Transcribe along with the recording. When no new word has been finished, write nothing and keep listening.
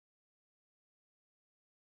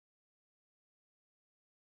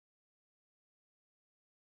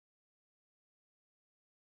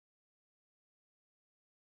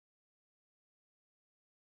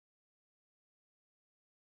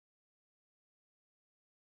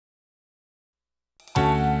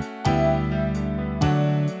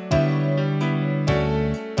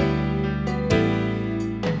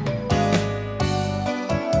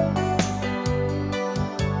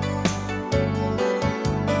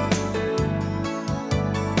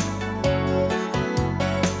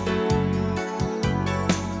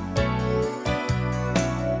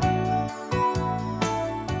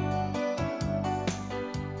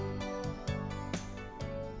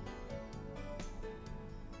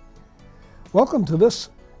Welcome to this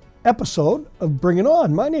episode of Bring It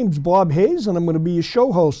On. My name's Bob Hayes, and I'm going to be your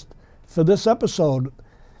show host for this episode.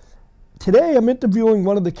 Today, I'm interviewing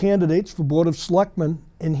one of the candidates for Board of Selectmen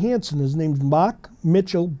in Hanson. His name's Mark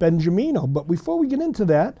Mitchell Benjamino. But before we get into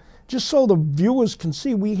that, just so the viewers can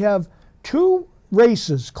see, we have two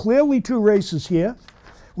races, clearly two races here.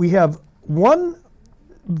 We have one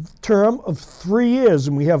term of 3 years,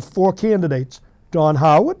 and we have four candidates: Don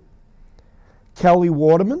Howard, Kelly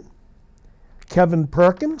Waterman, Kevin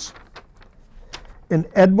Perkins, and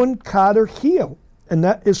Edwin Carter Heel. And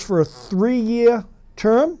that is for a 3-year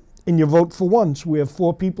term, and you vote for one. So we have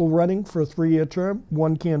four people running for a 3-year term,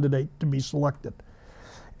 one candidate to be selected.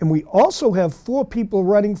 And we also have four people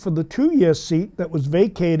running for the 2-year seat that was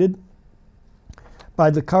vacated by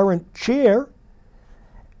the current chair.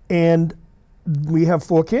 And we have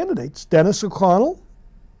four candidates: Dennis O'Connell,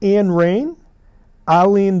 Ann Rain,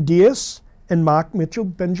 Arlene Diaz, and Mark Mitchell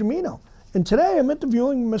Benjamino. And today I'm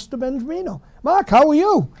interviewing Mr. Benjamino. Mark, how are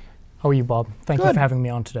you? How are you, Bob? Thank you for having me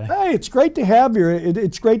on today. Hey, it's great to have you.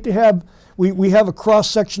 It's great to have, we have a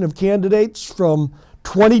cross-section of candidates from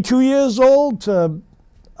 22 years old to,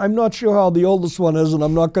 I'm not sure how the oldest one is, and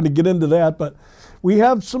I'm not going to get into that, but we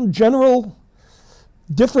have some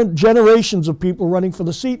different generations of people running for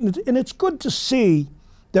the seat. And it's good to see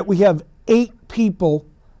that we have 8 people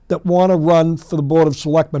that want to run for the Board of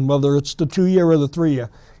Selectmen, whether it's the 2-year or the 3-year.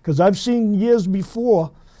 Because I've seen years before,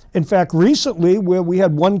 in fact recently, where we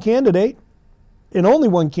had one candidate and only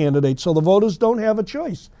one candidate, so the voters don't have a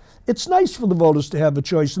choice. It's nice for the voters to have a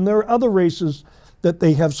choice, and there are other races that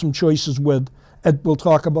they have some choices with, and we'll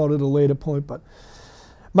talk about it at a later point. But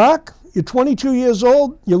Mark, you're 22 years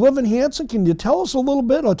old, you live in Hanson. Can you tell us a little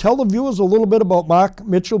bit, or tell the viewers a little bit about Mark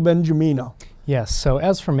Mitchell Benjamino? Yes, so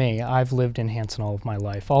as for me, I've lived in Hanson all of my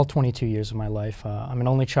life, all 22 years of my life. I'm an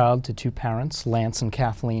only child to 2 parents, Lance and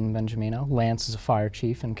Kathleen Benjamino. Lance is a fire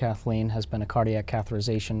chief, and Kathleen has been a cardiac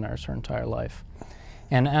catheterization nurse her entire life.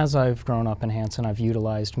 And as I've grown up in Hanson, I've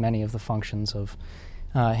utilized many of the functions of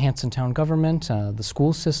Hanson town government, the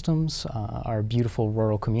school systems, our beautiful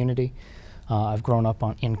rural community. I've grown up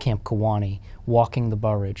in Camp Kiwanee, walking the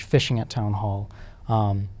Burridge, fishing at Town Hall.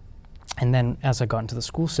 And then as I got into the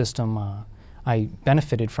school system, I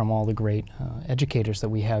benefited from all the great educators that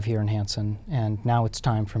we have here in Hanson, and now it's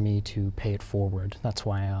time for me to pay it forward. That's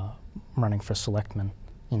why I'm running for selectman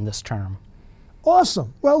in this term.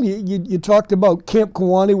 Awesome. Well, you talked about Camp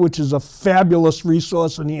Kiwanee, which is a fabulous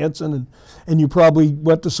resource in Hanson, and you probably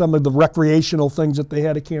went to some of the recreational things that they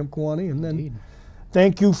had at Camp Kiwanee. And then Indeed.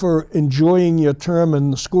 Thank you for enjoying your term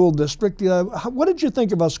in the school district. What did you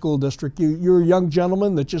think of our school district? You're a young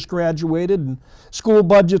gentleman that just graduated, and school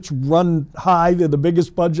budgets run high. They're the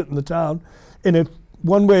biggest budget in the town. And if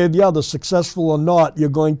one way or the other, successful or not, you're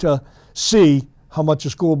going to see how much a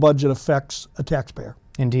school budget affects a taxpayer.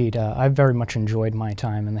 Indeed. I've very much enjoyed my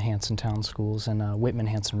time in the Hanson Town Schools and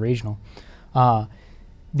Whitman-Hanson Regional.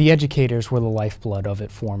 The educators were the lifeblood of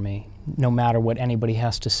it for me. No matter what anybody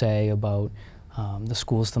has to say about the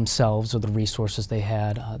schools themselves or the resources they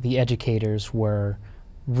had, the educators were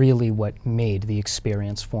really what made the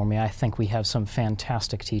experience for me. I think we have some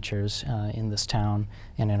fantastic teachers in this town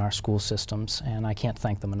and in our school systems, and I can't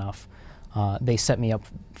thank them enough. They set me up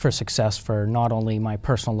for success for not only my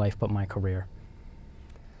personal life but my career.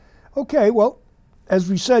 Okay, well, as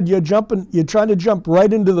we said, you're trying to jump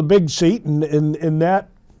right into the big seat, and that,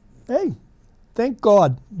 hey, thank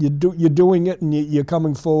God you're doing it and you're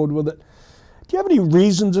coming forward with it. Do you have any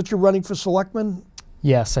reasons that you're running for selectman?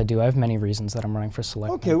 Yes, I do. I have many reasons that I'm running for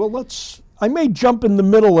selectman. Okay, well, I may jump in the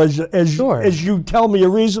middle Sure. as you tell me a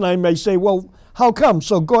reason. I may say, well, how come?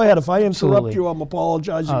 So go ahead. If I interrupt Absolutely. you, I'm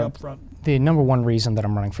apologizing up front. The number one reason that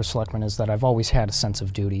I'm running for selectman is that I've always had a sense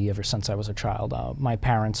of duty ever since I was a child. My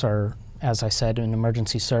parents are, as I said, in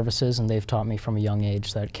emergency services, and they've taught me from a young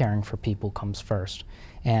age that caring for people comes first.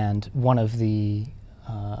 And one of the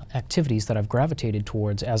activities that I've gravitated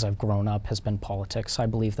towards as I've grown up has been politics. I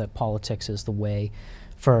believe that politics is the way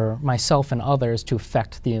for myself and others to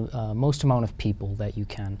affect the most amount of people that you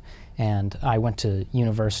can. And I went to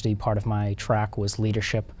university. Part of my track was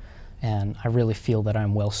leadership, and I really feel that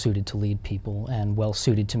I'm well suited to lead people and well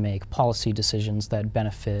suited to make policy decisions that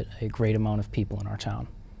benefit a great amount of people in our town.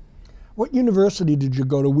 What university did you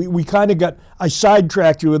go to? We kind of I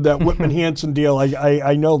sidetracked you with that Whitman-Hanson deal.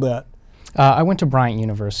 I know that. I went to Bryant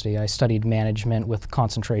University. I studied management with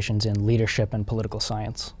concentrations in leadership and political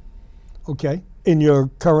science. Okay. And you're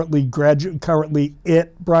currently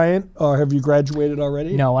at Bryant, or have you graduated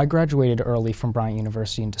already? No, I graduated early from Bryant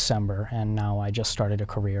University in December, and now I just started a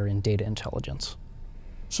career in data intelligence.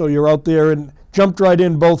 So you're out there and jumped right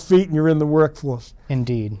in both feet, and you're in the workforce.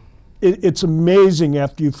 Indeed. it's amazing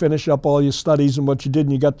after you finish up all your studies and what you did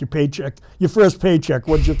and you got your paycheck, your first paycheck.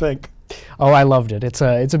 What'd you think? Oh, I loved it. It's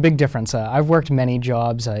a big difference. I've worked many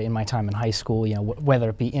jobs in my time in high school, you know, whether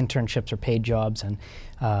it be internships or paid jobs, and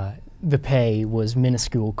the pay was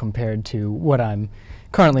minuscule compared to what I'm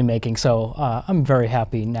currently making. So I'm very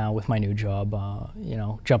happy now with my new job, you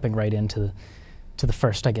know, jumping right into the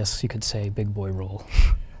first, I guess you could say, big boy role.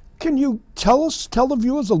 Can you tell the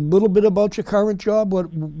viewers a little bit about your current job,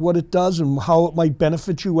 what it does and how it might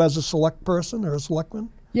benefit you as a select person or a selectman?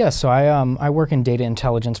 Yeah, so I work in data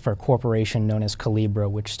intelligence for a corporation known as Calibra,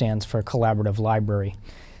 which stands for Collaborative Library.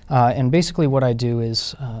 And basically what I do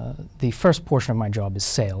is, the first portion of my job is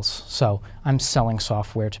sales. So I'm selling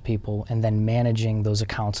software to people and then managing those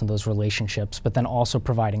accounts and those relationships, but then also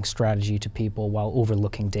providing strategy to people while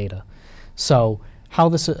overlooking data. So how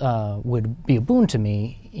this would be a boon to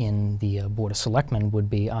me in the Board of Selectmen would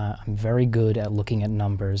be I'm very good at looking at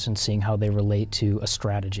numbers and seeing how they relate to a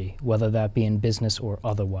strategy, whether that be in business or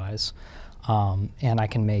otherwise. And I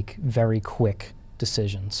can make very quick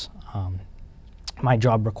decisions. My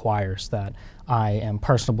job requires that I am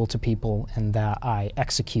personable to people and that I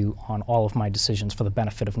execute on all of my decisions for the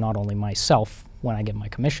benefit of not only myself when I get my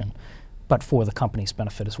commission, but for the company's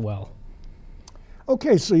benefit as well.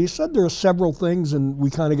 Okay, so you said there are several things, and we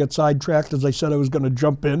kind of got sidetracked. As I said, I was going to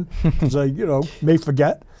jump in because I, you know, may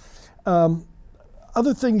forget.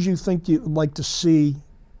 Other things you think you'd like to see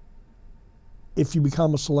if you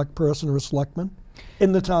become a select person or a selectman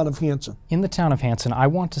in the town of Hanson? In the town of Hanson, I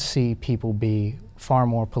want to see people be far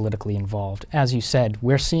more politically involved. As you said,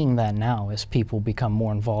 we're seeing that now as people become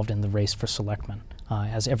more involved in the race for selectmen,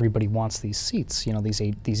 as everybody wants these seats, you know, these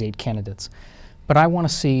eight candidates. But I want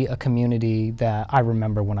to see a community that I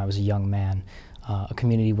remember when I was a young man, a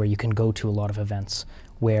community where you can go to a lot of events,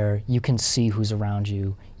 where you can see who's around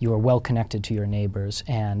you, you are well connected to your neighbors,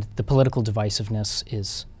 and the political divisiveness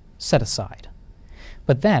is set aside.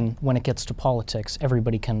 But then, when it gets to politics,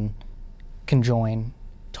 everybody can join,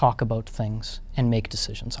 talk about things, and make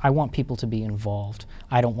decisions. I want people to be involved.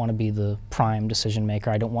 I don't want to be the prime decision maker.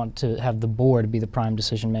 I don't want to have the board be the prime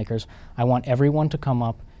decision makers. I want everyone to come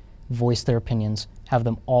up, voice their opinions, have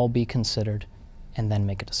them all be considered, and then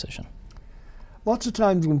make a decision. Lots of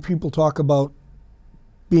times when people talk about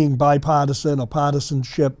being bipartisan or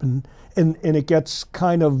partisanship, and it gets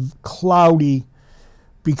kind of cloudy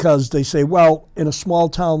because they say, well, in a small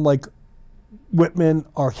town like Whitman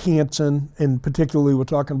or Hanson, and particularly we're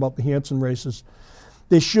talking about the Hanson races,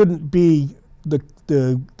 there shouldn't be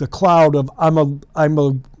the cloud of I'm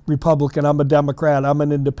a Republican, I'm a Democrat, I'm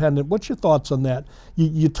an independent. What's your thoughts on that?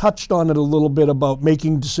 You touched on it a little bit about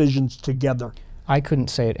making decisions together. I couldn't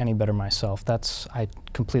say it any better myself. I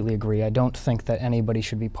completely agree. I don't think that anybody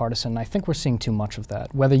should be partisan. I think we're seeing too much of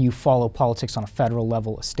that. Whether you follow politics on a federal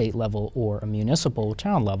level, a state level, or a municipal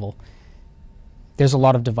town level, there's a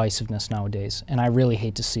lot of divisiveness nowadays, and I really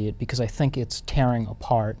hate to see it because I think it's tearing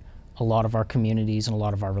apart a lot of our communities and a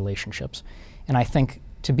lot of our relationships. And I think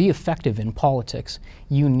to be effective in politics,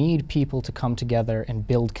 you need people to come together and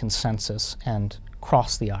build consensus and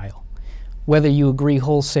cross the aisle. Whether you agree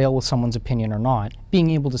wholesale with someone's opinion or not, being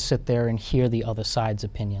able to sit there and hear the other side's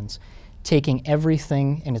opinions, taking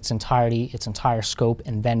everything in its entirety, its entire scope,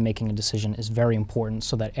 and then making a decision is very important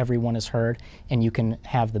so that everyone is heard and you can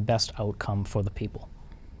have the best outcome for the people.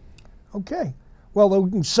 Okay. Well, we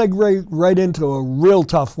can segue right into a real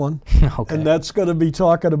tough one, okay. And that's going to be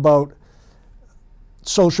talking about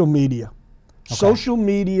social media. Okay. Social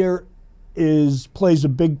media plays a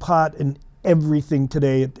big part in everything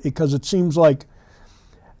today because it seems like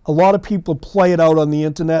a lot of people play it out on the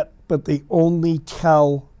internet, but they only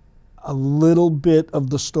tell a little bit of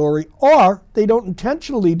the story, or they don't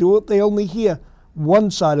intentionally do it, they only hear one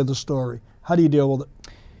side of the story. How do you deal with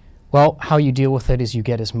it? Well, how you deal with it is you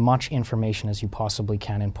get as much information as you possibly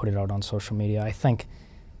can and put it out on social media. I think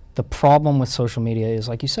the problem with social media is,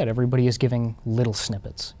 like you said, everybody is giving little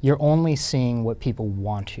snippets. You're only seeing what people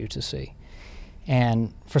want you to see.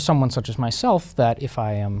 And for someone such as myself, that if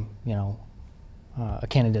I am, you know, a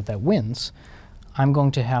candidate that wins, I'm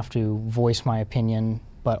going to have to voice my opinion,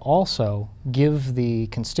 but also give the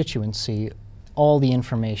constituency all the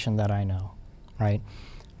information that I know, right?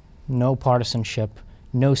 No partisanship,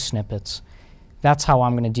 no snippets. That's how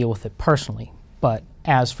I'm going to deal with it personally. But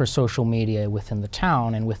as for social media within the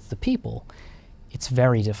town and with the people, it's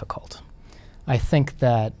very difficult. I think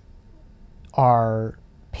that our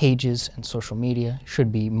pages and social media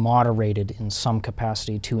should be moderated in some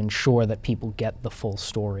capacity to ensure that people get the full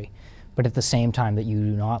story, but at the same time that you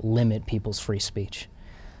do not limit people's free speech.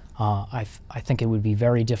 I think it would be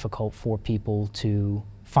very difficult for people to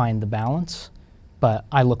find the balance But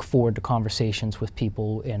I look forward to conversations with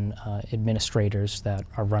people in administrators that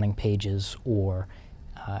are running pages or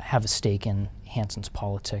have a stake in Hanson's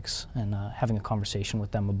politics, and having a conversation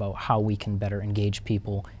with them about how we can better engage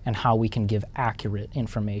people and how we can give accurate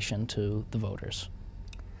information to the voters.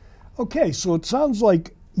 Okay, so it sounds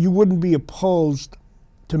like you wouldn't be opposed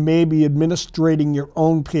to maybe administrating your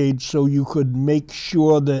own page so you could make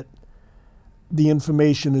sure that the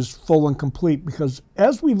information is full and complete, because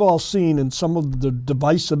as we've all seen, and some of the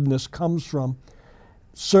divisiveness comes from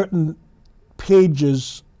certain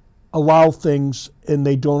pages allow things and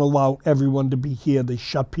they don't allow everyone to be here. They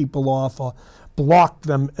shut people off or block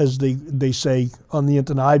them, as they say on the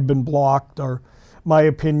internet. I've been blocked, or my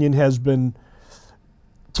opinion has been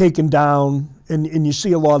taken down, and you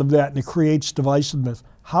see a lot of that, and it creates divisiveness.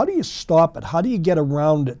 How do you stop it? How do you get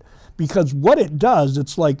around it? Because what it does,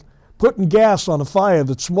 it's like putting gas on a fire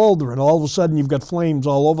that's smoldering. All of a sudden you've got flames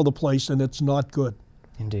all over the place, and it's not good.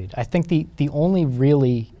 Indeed. I think the only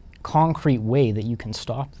really concrete way that you can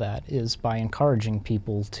stop that is by encouraging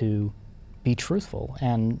people to be truthful,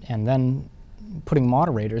 and then putting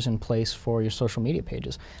moderators in place for your social media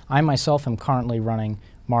pages. I myself am currently running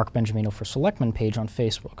Mark Benjamino for Selectmen page on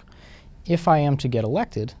Facebook. If I am to get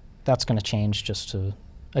elected, that's going to change just to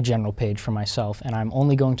a general page for myself, and I'm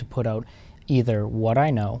only going to put out either what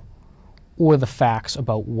I know or the facts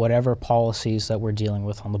about whatever policies that we're dealing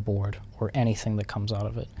with on the board or anything that comes out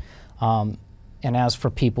of it. And as for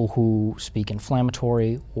people who speak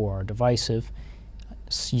inflammatory or divisive,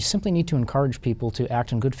 you simply need to encourage people to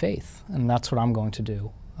act in good faith, and that's what I'm going to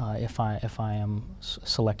do if I am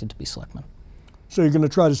selected to be selectman. So you're going to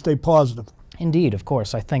try to stay positive? Indeed, of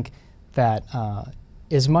course. I think that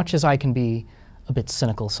as much as I can be a bit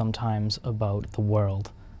cynical sometimes about the world,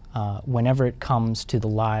 whenever it comes to the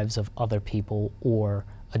lives of other people or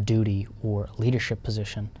a duty or a leadership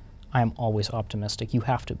position, I am always optimistic. You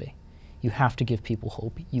have to be. You have to give people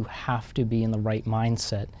hope. You have to be in the right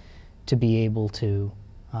mindset to be able to,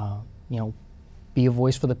 be a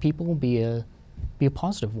voice for the people, be a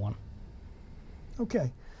positive one.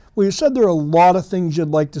 Okay. Well, you said there are a lot of things you'd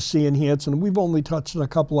like to see in Hanson, and we've only touched on a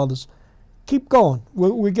couple others. Keep going.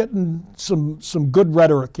 We're getting some good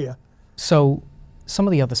rhetoric here. So some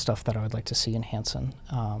of the other stuff that I would like to see in Hanson,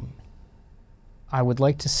 I would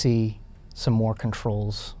like to see some more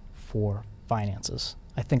controls for finances.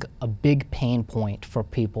 I think a big pain point for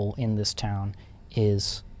people in this town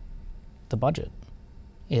is the budget.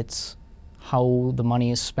 It's how the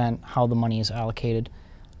money is spent, how the money is allocated.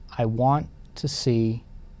 I want to see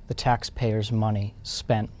the taxpayers' money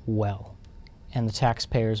spent well and the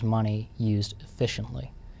taxpayers' money used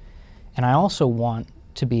efficiently. And I also want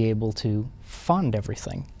to be able to fund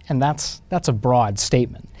everything. And that's a broad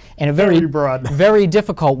statement, and a very broad, very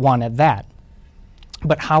difficult one at that.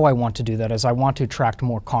 But how I want to do that is I want to attract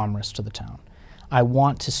more commerce to the town. I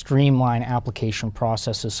want to streamline application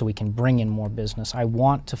processes so we can bring in more business. I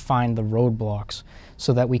want to find the roadblocks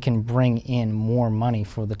so that we can bring in more money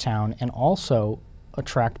for the town, and also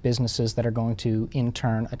attract businesses that are going to, in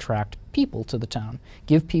turn, attract people to the town.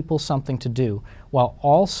 Give people something to do, while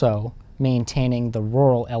also maintaining the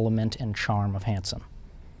rural element and charm of Hanson.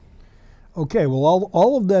 Okay, well,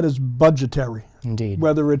 all of that is budgetary. Indeed.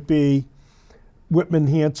 Whether it be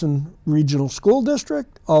Whitman-Hanson Regional School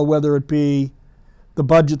District, or whether it be the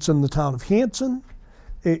budgets in the town of Hanson.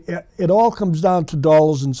 It all comes down to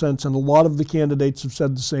dollars and cents, and a lot of the candidates have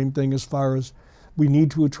said the same thing as far as we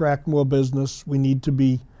need to attract more business, we need to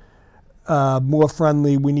be more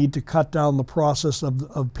friendly, we need to cut down the process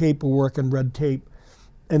of paperwork and red tape,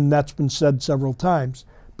 and that's been said several times.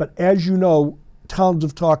 But as you know, towns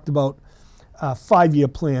have talked about 5-year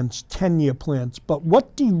plans, 10-year plans. But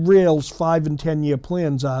what derails 5- and 10-year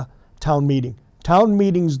plans are town meeting. Town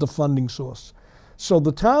meeting's the funding source. So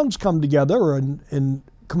the towns come together and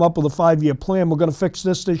come up with a 5-year plan. We're going to fix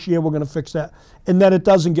this year, we're going to fix that. And then it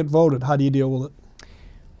doesn't get voted. How do you deal with it?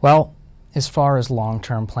 Well, as far as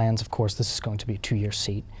long-term plans, of course, this is going to be a 2-year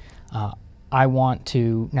seat. I want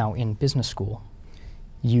to, now in business school,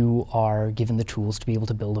 you are given the tools to be able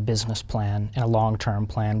to build a business plan and a long-term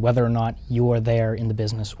plan, whether or not you are there in the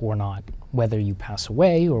business or not, whether you pass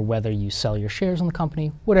away or whether you sell your shares in the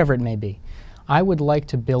company, whatever it may be. I would like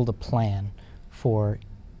to build a plan for,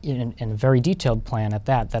 and a very detailed plan at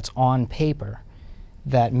that, that's on paper,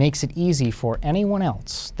 that makes it easy for anyone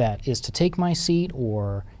else that is to take my seat,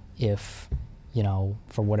 or if,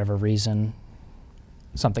 for whatever reason,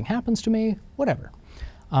 something happens to me, whatever.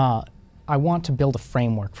 I want to build a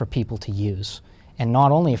framework for people to use, and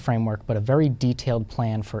not only a framework, but a very detailed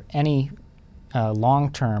plan for any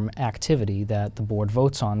long-term activity that the board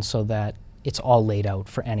votes on, so that it's all laid out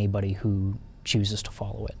for anybody who chooses to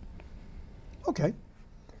follow it. Okay.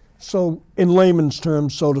 So in layman's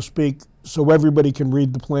terms, so to speak, so everybody can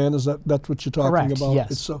read the plan, that's what you're talking Correct, about?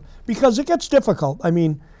 yes. It's so, because it gets difficult. I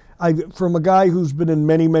mean, from a guy who's been in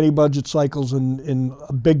many, many budget cycles in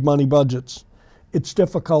big money budgets, it's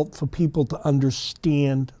difficult for people to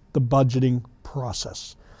understand the budgeting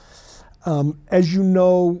process. As you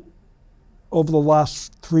know, over the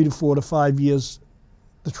last 3 to 4 to 5 years,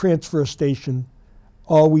 the transfer station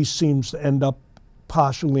always seems to end up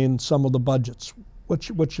partially in some of the budgets. What's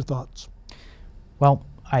your thoughts? Well,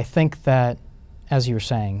 I think that, as you were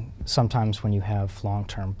saying, sometimes when you have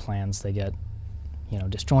long-term plans, they get,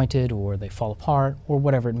 disjointed, or they fall apart, or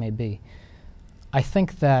whatever it may be. I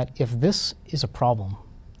think that if this is a problem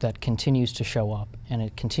that continues to show up and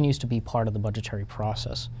it continues to be part of the budgetary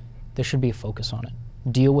process, there should be a focus on it.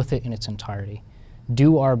 Deal with it in its entirety.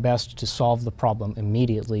 Do our best to solve the problem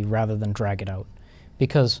immediately rather than drag it out.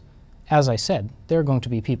 Because, as I said, there are going to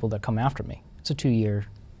be people that come after me. It's a 2-year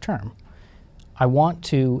term. I want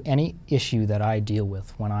to, any issue that I deal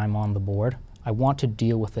with when I'm on the board, I want to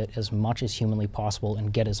deal with it as much as humanly possible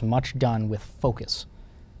and get as much done with focus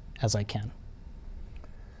as I can.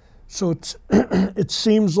 So it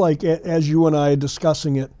seems like, as you and I are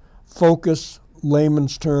discussing it, focus,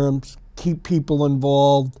 layman's terms, keep people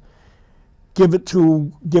involved, give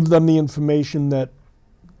them the information that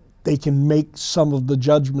they can make some of the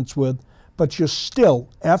judgments with, but you're still,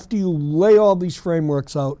 after you lay all these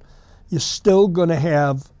frameworks out, you're still going to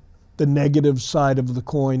have the negative side of the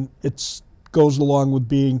coin. It goes along with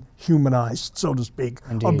being humanized, so to speak,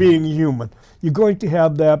 Indeed. Or being human. You're going to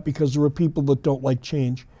have that because there are people that don't like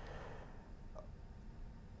change.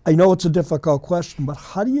 I know it's a difficult question, but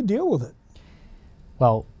how do you deal with it?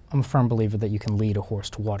 Well, I'm a firm believer that you can lead a horse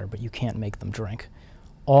to water, but you can't make them drink.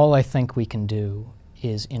 All I think we can do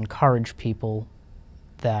is encourage people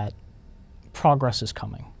that progress is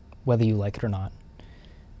coming, whether you like it or not.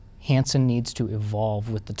 Hanson needs to evolve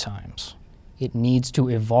with the times. It needs to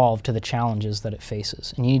evolve to the challenges that it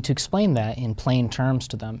faces. And you need to explain that in plain terms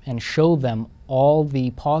to them and show them all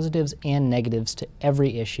the positives and negatives to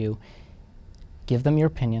every issue. Give them your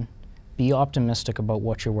opinion, be optimistic about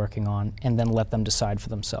what you're working on, and then let them decide for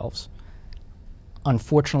themselves.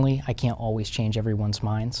 Unfortunately, I can't always change everyone's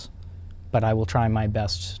minds, but I will try my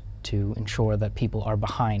best to ensure that people are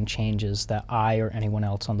behind changes that I or anyone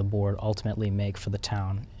else on the board ultimately make for the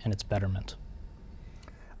town and its betterment.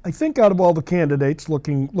 I think out of all the candidates,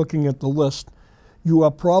 looking at the list, you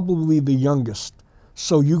are probably the youngest.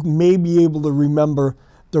 So you may be able to remember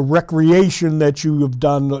the recreation that you have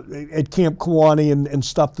done at Camp Kewanee and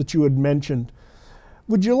stuff that you had mentioned.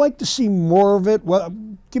 Would you like to see more of it? Well,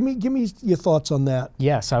 give me your thoughts on that.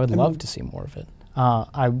 Yes, I would love to see more of it.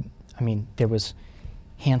 I mean, there was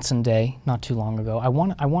Hanson Day not too long ago. I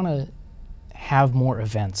want to have more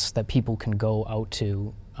events that people can go out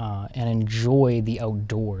to and enjoy the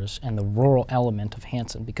outdoors and the rural element of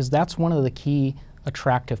Hanson, because that's one of the key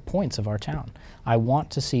attractive points of our town. I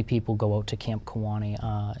want to see people go out to Camp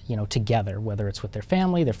Kewanee, together, whether it's with their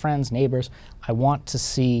family, their friends, neighbors. I want to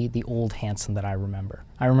see the old Hanson that I remember.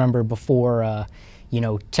 I remember before,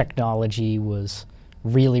 technology was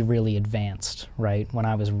really, really advanced, right, when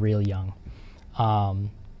I was real young.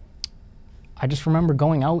 I just remember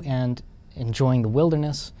going out and enjoying the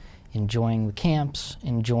wilderness, enjoying the camps,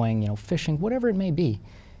 enjoying, fishing, whatever it may be,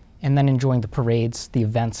 and then enjoying the parades, the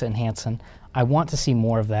events in Hanson. I want to see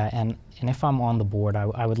more of that, and if I'm on the board,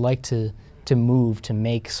 I would like to move to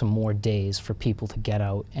make some more days for people to get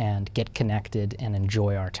out and get connected and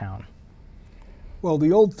enjoy our town. Well,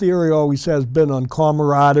 the old theory always has been on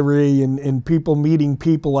camaraderie and people meeting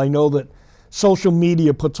people. I know that social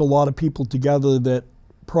media puts a lot of people together that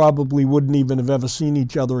probably wouldn't even have ever seen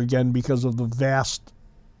each other again because of the vast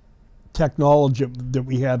technology that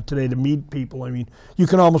we have today to meet people. I mean, you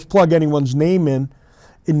can almost plug anyone's name in,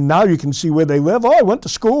 and now you can see where they live. Oh, I went to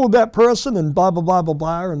school with that person, and blah, blah, blah, blah,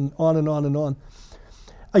 blah, and on and on and on.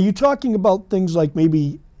 Are you talking about things like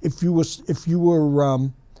maybe if you were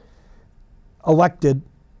elected,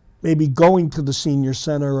 maybe going to the senior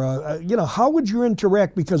center, how would you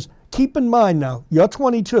interact? Because keep in mind now, you're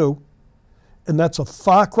 22, and that's a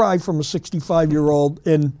far cry from a 65-year-old,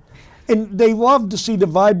 and they love to see the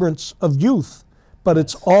vibrance of youth, but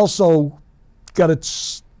it's also got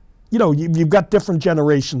its, you've got different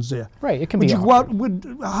generations there. Right, it can be how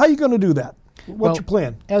are you going to do that? What's your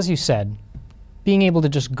plan? As you said, being able to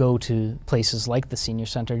just go to places like the senior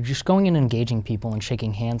center, just going and engaging people and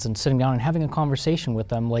shaking hands and sitting down and having a conversation with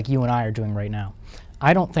them like you and I are doing right now.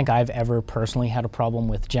 I don't think I've ever personally had a problem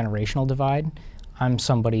with generational divide. I'm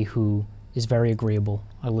somebody who is very agreeable.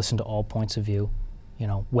 I listen to all points of view.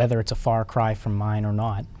 whether it's a far cry from mine or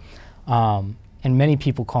not. And many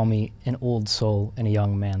people call me an old soul in a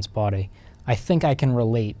young man's body. I think I can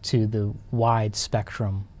relate to the wide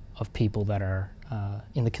spectrum of people that are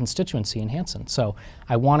in the constituency in Hanson. So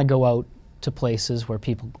I want to go out to places where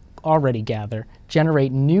people already gather,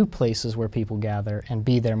 generate new places where people gather, and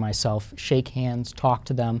be there myself, shake hands, talk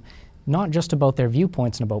to them, not just about their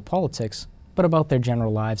viewpoints and about politics, but about their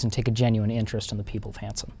general lives, and take a genuine interest in the people of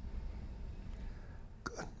Hanson.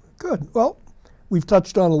 Good. Good. Well, we've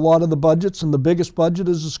touched on a lot of the budgets, and the biggest budget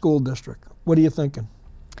is the school district. What are you thinking?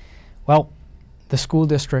 Well, the school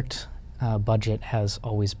district budget has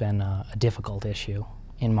always been a difficult issue,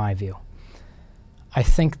 in my view. I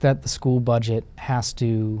think that the school budget has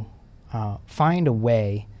to find a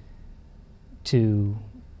way to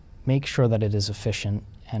make sure that it is efficient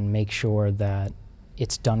and make sure that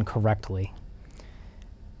it's done correctly,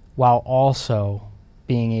 while also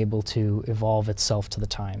being able to evolve itself to the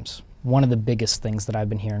times. One of the biggest things that I've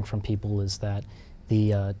been hearing from people is that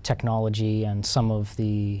the technology and some of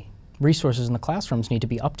the resources in the classrooms need to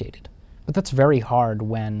be updated. But that's very hard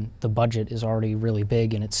when the budget is already really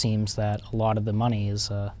big and it seems that a lot of the money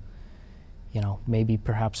is, maybe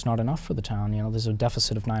perhaps not enough for the town. There's a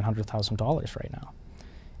deficit of $900,000 right now.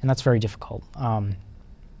 And that's very difficult.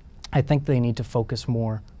 I think they need to focus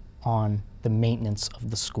more on the maintenance of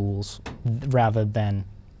the schools rather than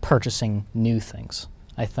purchasing new things.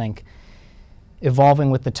 I think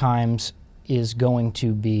evolving with the times is going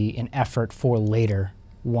to be an effort for later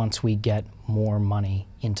once we get more money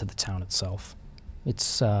into the town itself.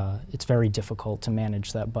 It's very difficult to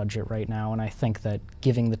manage that budget right now, and I think that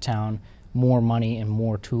giving the town more money and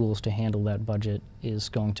more tools to handle that budget is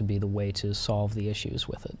going to be the way to solve the issues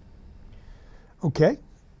with it. Okay,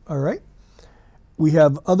 all right. We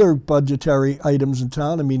have other budgetary items in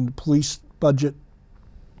town. I mean, the police budget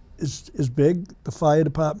is big, the fire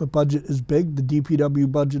department budget is big, the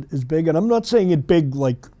DPW budget is big, and I'm not saying it big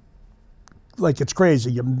like it's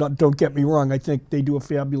crazy. Don't get me wrong, I think they do a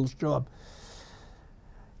fabulous job.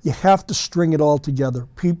 You have to string it all together.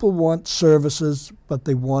 People want services, but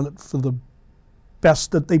they want it for the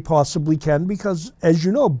best that they possibly can because, as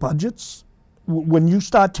you know, budgets, when you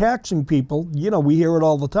start taxing people, we hear it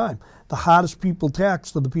all the time. The hardest people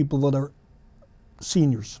taxed are the people that are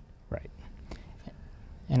seniors. Right.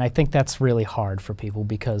 And I think that's really hard for people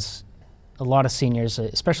because a lot of seniors,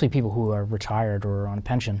 especially people who are retired or on a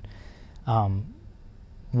pension,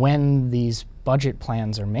 when these budget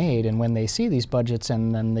plans are made and when they see these budgets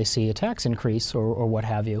and then they see a tax increase or what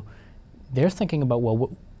have you, they're thinking about,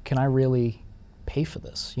 well, can I really pay for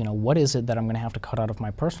this? What is it that I'm going to have to cut out of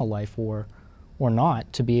my personal life or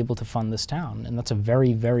not to be able to fund this town? And that's a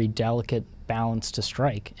very, very delicate balance to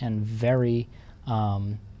strike and very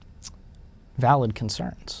valid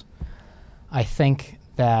concerns. I think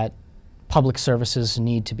that public services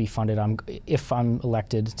need to be funded. If I'm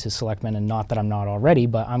elected to Selectmen, and not that I'm not already,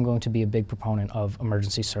 but I'm going to be a big proponent of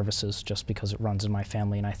emergency services just because it runs in my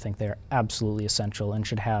family, and I think they're absolutely essential and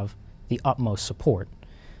should have the utmost support.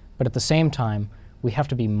 But at the same time, we have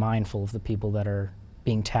to be mindful of the people that are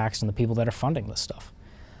being taxed and the people that are funding this stuff.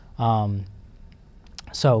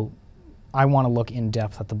 So I want to look in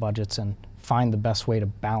depth at the budgets and find the best way to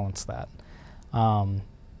balance that.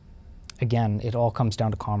 Again, it all comes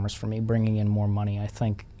down to commerce for me, bringing in more money. I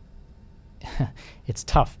think it's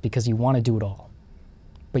tough because you want to do it all,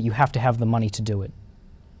 but you have to have the money to do it,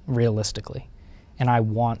 realistically. And I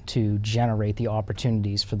want to generate the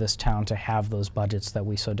opportunities for this town to have those budgets that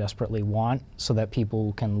we so desperately want so that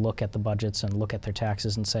people can look at the budgets and look at their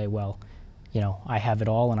taxes and say, well, I have it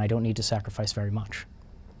all and I don't need to sacrifice very much.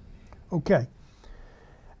 Okay.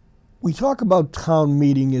 We talk about town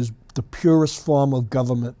meeting as the purest form of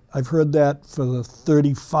government. I've heard that for the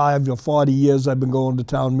 35 or 40 years I've been going to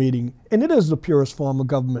town meeting, and it is the purest form of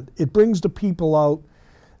government. It brings the people out.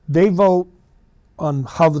 They vote on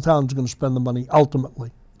how the town's going to spend the money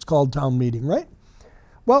ultimately. It's called town meeting, right?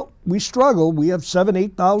 Well, we struggle. We have 7,000,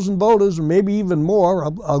 8,000 voters, or maybe even more.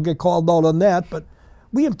 I'll get called out on that, but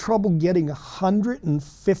we have trouble getting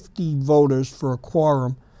 150 voters for a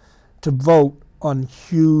quorum to vote on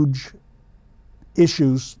huge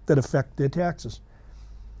issues that affect their taxes.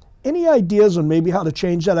 Any ideas on maybe how to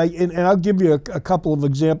change that? And I'll give you a couple of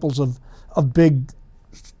examples of big.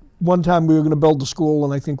 One time we were going to build a school,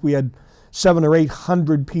 and I think we had 700 or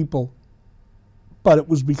 800 people, but it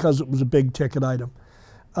was because it was a big ticket item.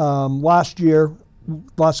 Last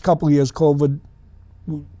couple of years, COVID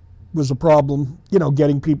was a problem,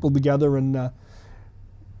 getting people together, and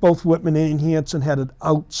both Whitman and Hanson had it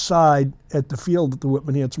outside at the field at the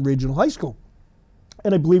Whitman-Hanson Regional High School.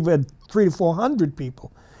 And I believe we had 300 to 400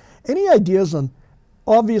 people. Any ideas on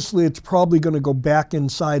obviously it's probably going to go back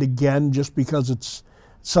inside again just because it's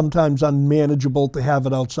sometimes unmanageable to have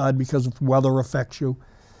it outside because if weather affects you.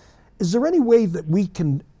 Is there any way that we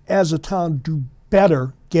can, as a town, do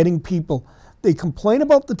better getting people? They complain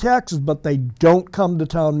about the taxes, but they don't come to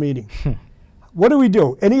town meeting. What do we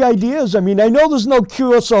do? Any ideas? I mean, I know there's no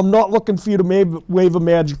cure, so I'm not looking for you to wave a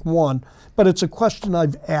magic wand, but it's a question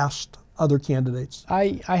I've asked other candidates.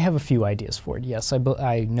 I have a few ideas for it, yes.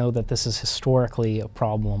 I know that this is historically a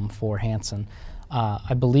problem for Hanson.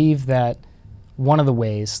 I believe that one of the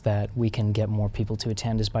ways that we can get more people to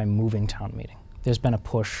attend is by moving town meeting. There's been a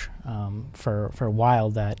push for a while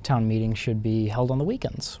that town meetings should be held on the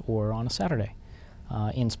weekends or on a Saturday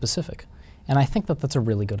in specific. And I think that that's a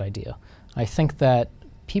really good idea. I think that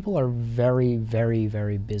people are very, very,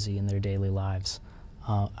 very busy in their daily lives.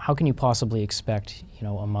 How can you possibly expect,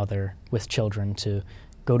 a mother with children to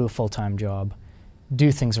go to a full-time job,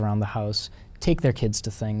 do things around the house, take their kids to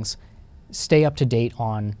things, stay up to date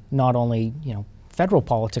on not only, federal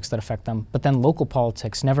politics that affect them, but then local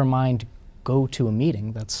politics, never mind go to a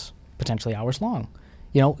meeting that's potentially hours long.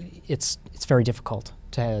 It's very difficult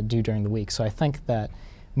to do during the week. So I think that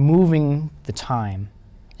moving the time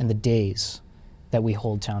and the days that we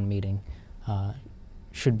hold town meeting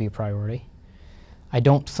should be a priority. I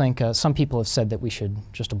don't think, some people have said that we should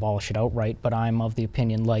just abolish it outright, but I'm of the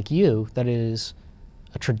opinion, like you, that it is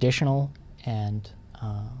a traditional and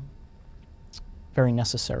very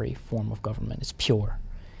necessary form of government. It's pure.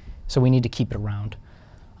 So we need to keep it around.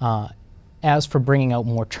 As for bringing out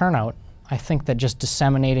more turnout, I think that just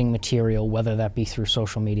disseminating material, whether that be through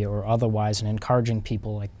social media or otherwise, and encouraging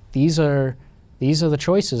people, like, these are the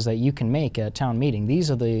choices that you can make at town meeting. These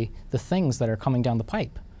are the things that are coming down the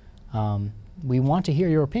pipe. We want to hear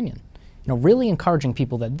your opinion. Really encouraging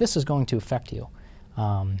people that this is going to affect you.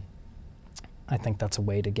 I think that's a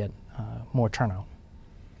way to get more turnout.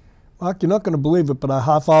 Mark, you're not going to believe it, but our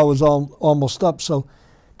half hour is almost up. So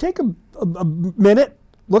take a minute,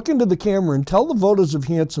 look into the camera, and tell the voters of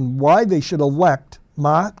Hanson why they should elect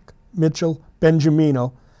Mark Mitchell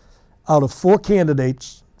Benjamino out of 4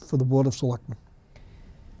 candidates for the Board of Selectmen.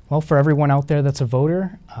 Well, for everyone out there that's a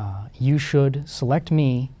voter, you should select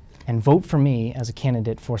me and vote for me as a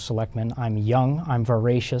candidate for Selectmen. I'm young, I'm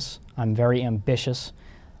voracious, I'm very ambitious.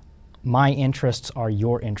 My interests are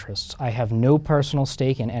your interests. I have no personal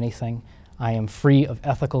stake in anything. I am free of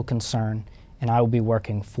ethical concern, and I will be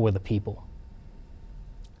working for the people.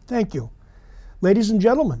 Thank you. Ladies and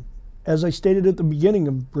gentlemen, as I stated at the beginning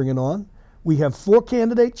of Bring It On, we have 4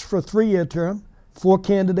 candidates for a 3-year term, 4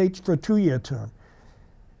 candidates for a 2-year term.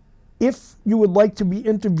 If you would like to be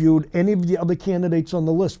interviewed, any of the other candidates on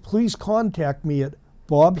the list, please contact me at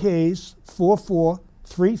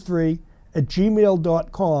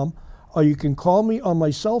bobhayes4433@gmail.com, or you can call me on my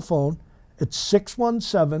cell phone at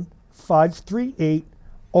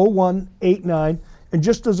 617-538-0189. And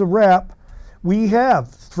just as a wrap, we have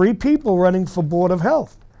 3 people running for Board of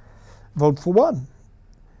Health. Vote for 1.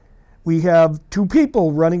 We have 2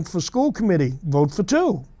 people running for School Committee. Vote for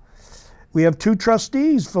 2. We have 2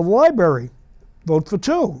 trustees for the library. Vote for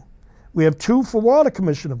 2. We have 2 for Water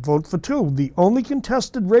Commissioner. Vote for 2. The only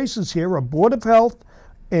contested races here are Board of Health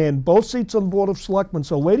and both seats on the Board of Selectmen.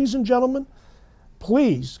 So ladies and gentlemen,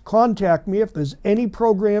 please contact me if there's any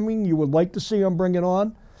programming you would like to see on Bring It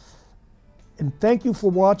On. And thank you for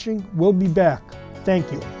watching. We'll be back. Thank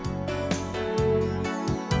you.